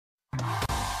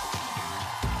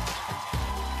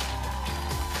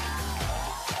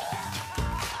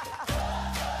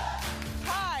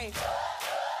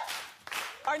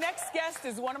next guest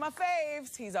is one of my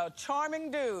faves. He's a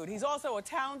charming dude. He's also a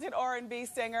talented R&B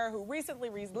singer who recently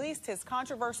released his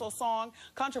controversial song,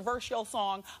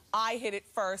 I Hit It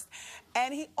First.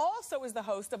 And he also is the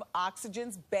host of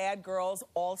Oxygen's Bad Girls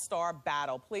All-Star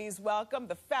Battle. Please welcome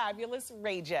the fabulous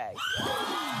Ray J.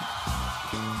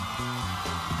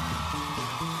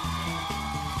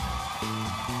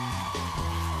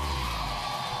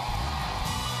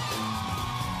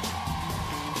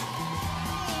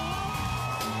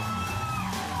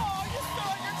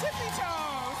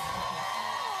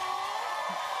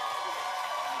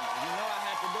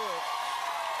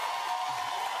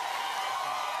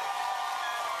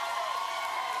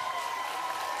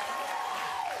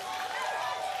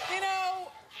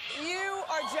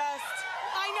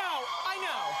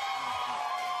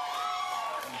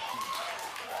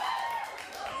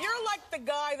 The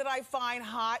guy that I find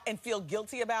hot and feel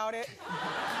guilty about it.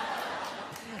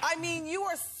 I mean, you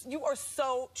are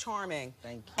so charming.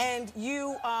 Thank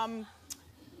you.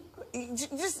 And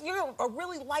you're a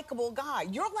really likable guy.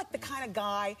 You're like the kind of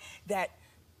guy that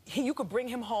you could bring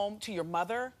him home to your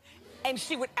mother and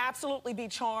she would absolutely be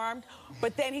charmed,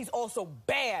 but then he's also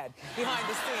bad behind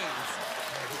the scenes.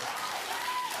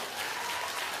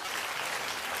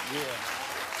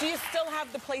 Yeah. Do you still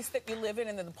have the place that you live in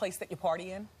and then the place that you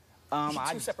party in?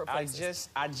 Two separate places.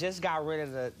 I just got rid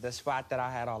of the spot that I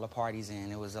had all the parties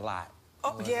in. It was a lot.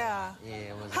 Oh, yeah. Yeah,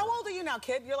 it was. How old are you now,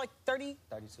 kid? You're like 30?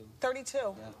 32. 32?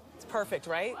 Yeah. It's perfect,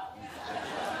 right?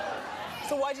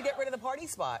 So why'd you get rid of the party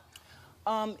spot?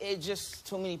 It just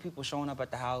too many people showing up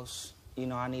at the house. You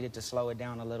know, I needed to slow it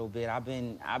down a little bit. I've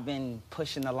been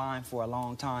pushing the line for a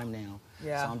long time now.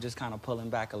 Yeah. So I'm just kind of pulling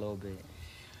back a little bit.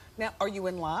 Now, are you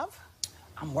in love?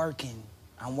 I'm working.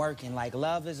 Like,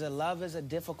 love is a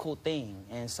difficult thing,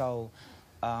 and so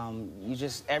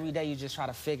every day you just try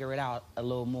to figure it out a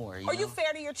little more. Are you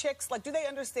fair to your chicks? Like, do they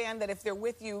understand that if they're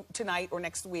with you tonight or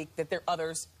next week, that there are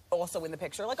others also in the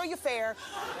picture? Like, are you fair?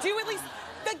 Do you at least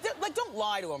like don't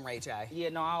lie to them, Ray J? Yeah,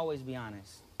 no, I always be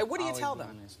honest. And what do you tell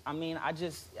them? Honest. I mean,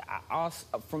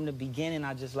 from the beginning,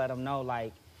 I just let them know,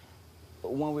 like,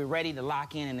 when we're ready to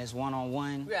lock in and it's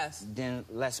one-on-one, yes, then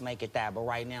let's make it that. But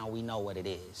right now, we know what it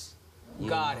is.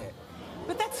 Got it.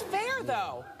 But that's fair,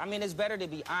 though. I mean, it's better to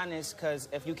be honest, because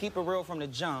if you keep it real from the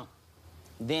jump,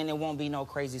 then there won't be no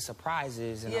crazy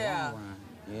surprises in the long run,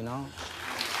 you know?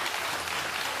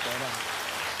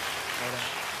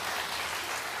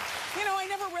 You know, I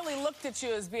never really looked at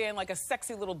you as being like a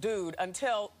sexy little dude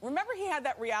until, remember he had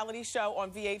that reality show on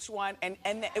VH1 and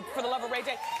For the Love of Ray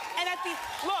J? And at the,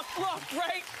 look,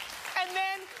 right? And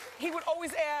then he would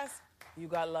always ask, you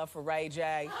got love for Ray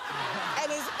J?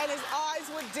 and his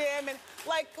eyes would dim and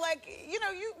like you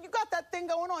know, you got that thing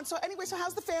going on. So anyway, so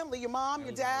how's the family? Your mom,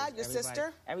 your dad, your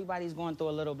sister? Everybody's going through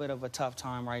a little bit of a tough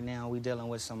time right now. We dealing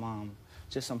with some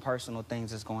just some personal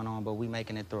things that's going on, but we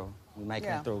making it through. We making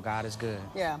it through. God is good.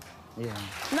 Yeah. Yeah.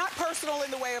 Not personal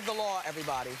in the way of the law,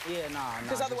 everybody. Yeah, no.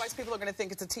 Because otherwise people are going to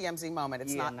think it's a TMZ moment.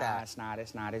 It's not that. It's not.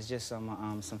 It's not. It's just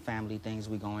some family things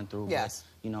we going through. Yes.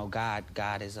 But, you know, God is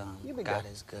God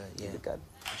is good. Yeah. You'll be good.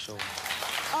 For sure.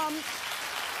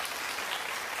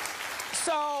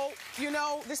 So, you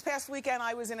know, this past weekend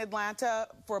I was in Atlanta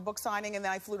for a book signing and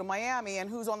then I flew to Miami, and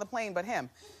who's on the plane but him?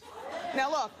 Now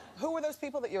look, who were those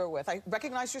people that you were with? I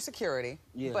recognized your security.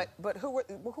 Yeah. But who were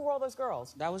all those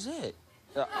girls? That was it.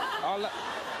 Who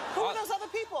were those other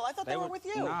people? I thought they were with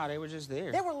you. Nah, they were just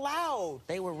there. They were loud.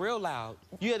 They were real loud.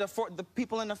 You had the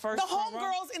people in the first. The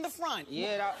homegirls in the front.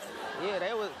 Yeah,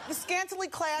 they were. The scantily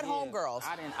clad homegirls.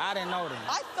 I didn't know them.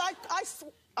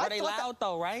 Were they loud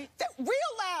though, right?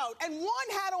 Real loud. And one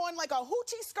had on like a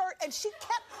hoochie skirt, and she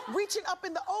kept reaching up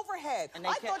in the overhead.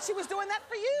 I thought she was doing that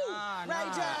for you,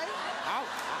 Ray J.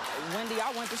 Wendy,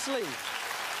 I went to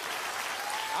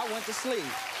sleep.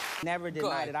 Never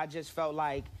denied it. I just felt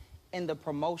like in the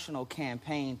promotional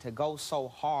campaign to go so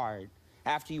hard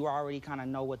after you already kind of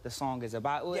know what the song is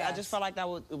about. Yes. I just felt like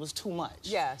it was too much.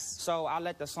 Yes. So I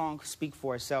let the song speak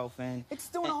for itself. And it's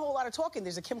doing a whole lot of talking.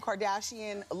 There's a Kim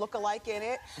Kardashian look-alike in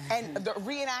it, and the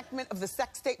reenactment of the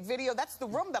sex tape video. That's the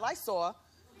room that I saw.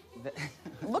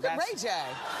 Look at Ray J.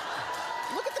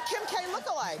 Look at the Kim K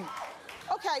look-alike.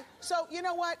 Okay, so you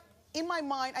know what? In my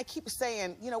mind, I keep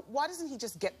saying, you know, why doesn't he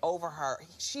just get over her?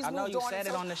 She's moved on. I know you said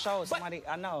it on the show.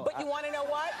 I know. But you want to know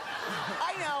what?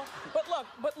 I know.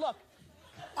 But look.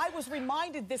 I was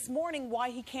reminded this morning why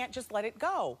he can't just let it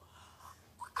go.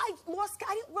 I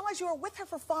didn't realize you were with her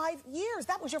for 5 years.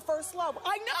 That was your first love.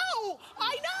 I know.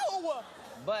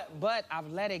 But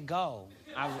I've let it go.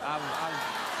 I've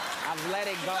let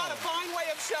it go. It's not a fine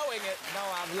way of showing it. No,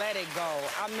 I've let it go.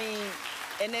 I mean,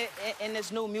 in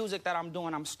this new music that I'm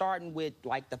doing, I'm starting with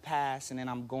like the past and then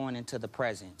I'm going into the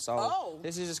present. So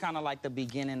this is just kind of like the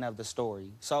beginning of the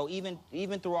story. So even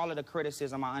through all of the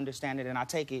criticism, I understand it and I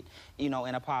take it, you know,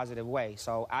 in a positive way.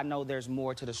 So I know there's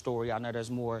more to the story. I know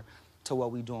there's more to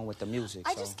what we're doing with the music.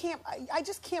 I just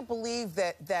can't believe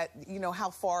that you know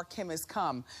how far Kim has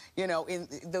come, you know, in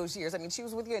those years. I mean, she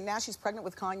was with you and now she's pregnant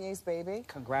with Kanye's baby.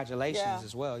 Congratulations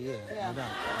as well, yeah.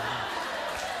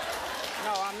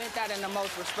 No, I meant that in the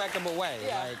most respectable way.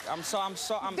 Yeah.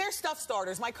 Like, They're stuff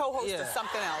starters. My co-host is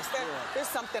something else. There's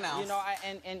something else. You know,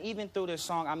 and even through this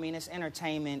song, I mean, it's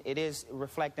entertainment. It is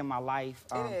reflecting my life.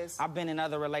 It is. I've been in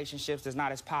other relationships that's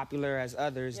not as popular as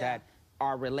others that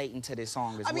are relating to this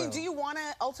song as well. I mean, do you want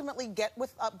to ultimately get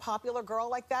with a popular girl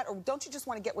like that? Or don't you just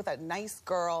want to get with a nice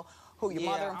girl who your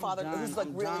mother and father, who's like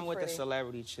really done with pretty? the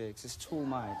celebrity chicks. It's too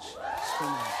much. It's too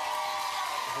much.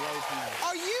 It's way too much.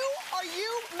 Are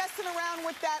you messing around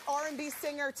with that R&B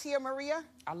singer Tia Maria?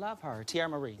 I love her, Tia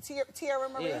Marie. Tia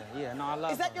Maria? Yeah, no, I love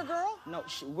her. Is that your girl? No,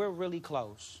 we're really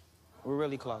close. We're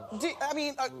really close. I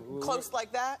mean, close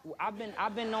like that?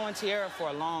 I've been knowing Tiara for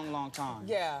a long, long time.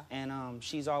 Yeah. And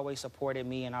she's always supported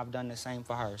me, and I've done the same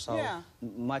for her. So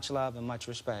much love and much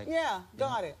respect. Yeah,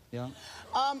 got it. Yeah.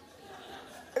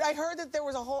 I heard that there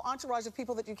was a whole entourage of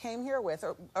people that you came here with.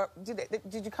 Or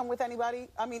did you come with anybody?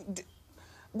 I mean,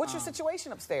 what's your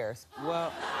situation upstairs?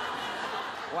 Well,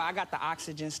 I got the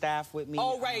Oxygen staff with me.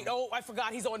 Oh, right. Oh, I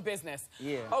forgot he's on business.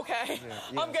 Yeah. Okay.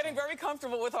 Yeah, I'm getting very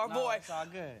comfortable with our boy. It's all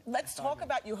good. Let's talk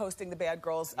about you hosting the Bad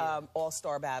Girls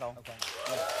All-Star Battle. Okay.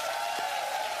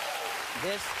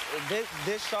 Yeah.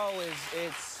 This show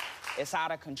it's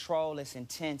out of control. It's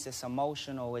intense. It's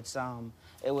emotional.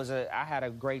 I had a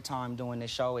great time doing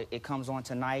this show. It comes on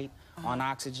tonight on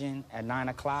Oxygen at 9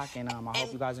 o'clock, and I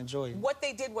hope you guys enjoy it. What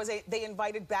they did was they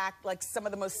invited back like some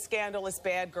of the most scandalous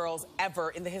bad girls ever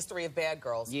in the history of Bad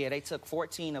Girls. Yeah, they took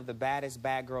 14 of the baddest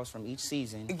bad girls from each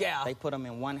season. Yeah. They put them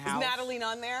in one house. Is Natalie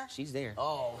on there? She's there.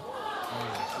 Oh.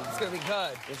 Yeah, it's going to be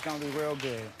good. It's going to be real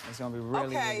good. It's going to be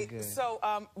really, really good. So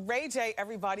Ray J,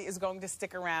 everybody is going to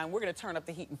stick around. We're going to turn up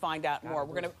the heat and find out more.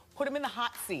 We're going to put him in the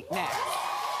hot seat next.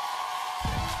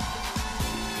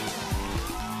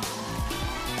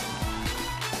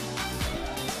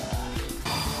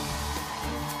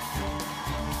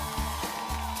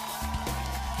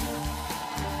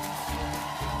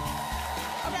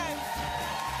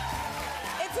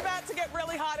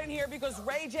 In here because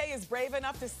Ray J is brave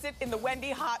enough to sit in the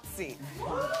Wendy hot seat.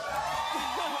 What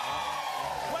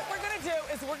we're gonna do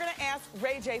is we're gonna ask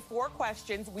Ray J 4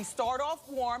 questions. We start off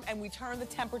warm and we turn the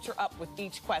temperature up with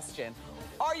each question.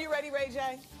 Are you ready, Ray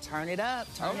J? Turn it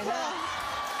up, turn it up.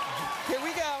 Here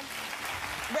we go.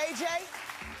 Ray J,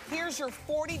 here's your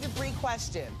 40-degree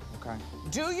question. Okay.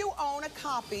 Do you own a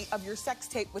copy of your sex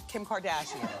tape with Kim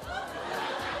Kardashian?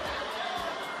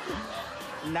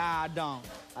 Nah, I don't.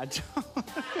 I don't.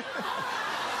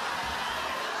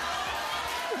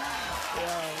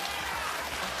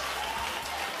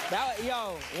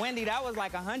 Yo, Wendy, that was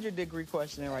like a 100-degree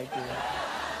question right there.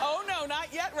 Oh, no,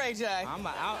 not yet, Ray J.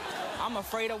 I'm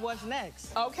afraid of what's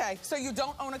next. Okay, so you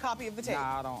don't own a copy of the tape?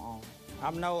 Nah, I don't own.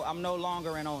 I'm no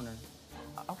longer an owner.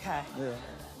 Okay. Yeah.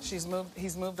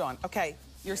 He's moved on. Okay,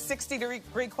 your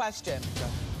 60-degree question. Okay.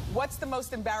 What's the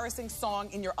most embarrassing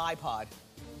song in your iPod?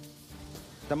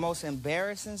 The most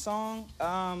embarrassing song?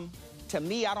 To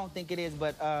me, I don't think it is,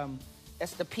 but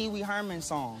it's the Pee Wee Herman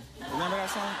song. Remember that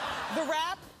song? The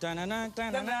rap?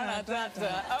 Dun-dun-dun-dun-dun-dun-dun.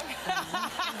 Okay.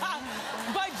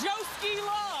 By Joe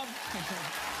Love.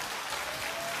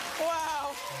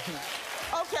 Wow.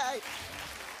 Okay.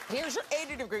 Here's your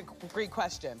 80-degree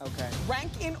question. Okay.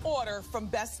 Rank in order from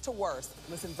best to worst.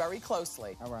 Listen very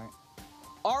closely. All right.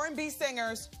 R&B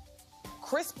singers,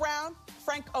 Chris Brown,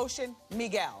 Frank Ocean,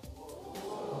 Miguel.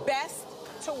 Best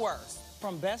to worst.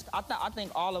 From best, I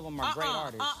think all of them are great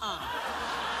artists.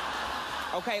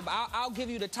 Okay, but I'll give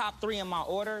you the top 3 in my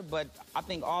order, but I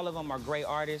think all of them are great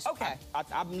artists. Okay.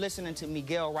 I'm listening to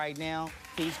Miguel right now.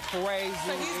 He's crazy.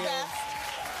 So he's best.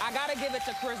 I gotta give it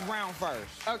to Chris Brown first.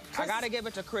 I gotta give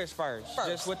it to Chris first.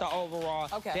 Just with the overall.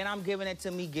 Okay. Then I'm giving it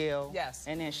to Miguel. Yes.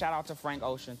 And then shout out to Frank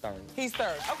Ocean third. He's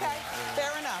third. Okay,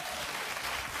 fair enough.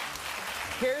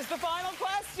 Here's the final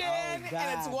question, and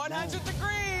it's 100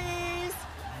 degrees.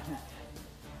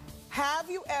 Have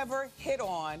you ever hit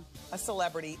on a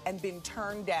celebrity and been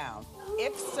turned down?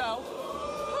 If so,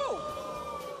 who?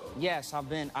 Yes, I've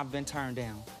been turned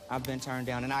down. I've been turned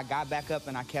down, and I got back up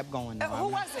and I kept going. Who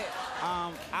was it?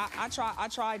 I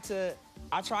tried to.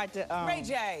 Ray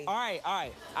J. All right.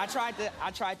 I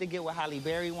tried to get with Halle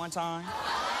Berry one time.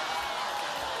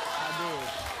 I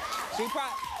did.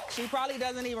 She probably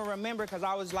doesn't even remember because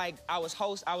I was like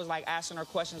asking her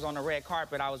questions on the red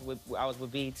carpet. I was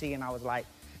with BET and I was like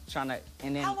trying to,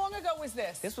 and then. How long ago was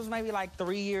this? This was maybe like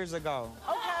 3 years ago.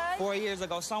 Okay. 4 years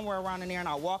ago, somewhere around in there, and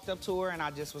I walked up to her and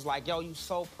I just was like, yo, you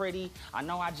so pretty. I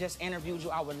know I just interviewed you.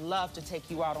 I would love to take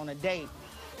you out on a date.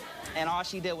 And all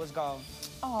she did was go,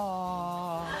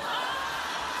 aww.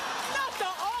 Not the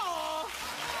aw.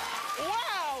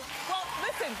 Wow. Well,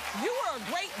 listen, you were a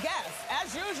great guest,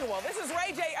 as usual. This is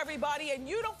Ray J, everybody, and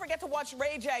you don't forget to watch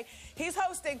Ray J. He's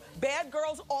hosting Bad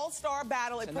Girls All-Star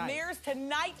Battle. It premieres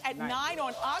tonight at 9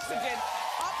 on Oxygen.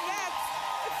 Up next,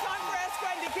 it's time for Ask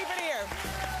Wendy. Keep it here.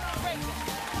 Ray J.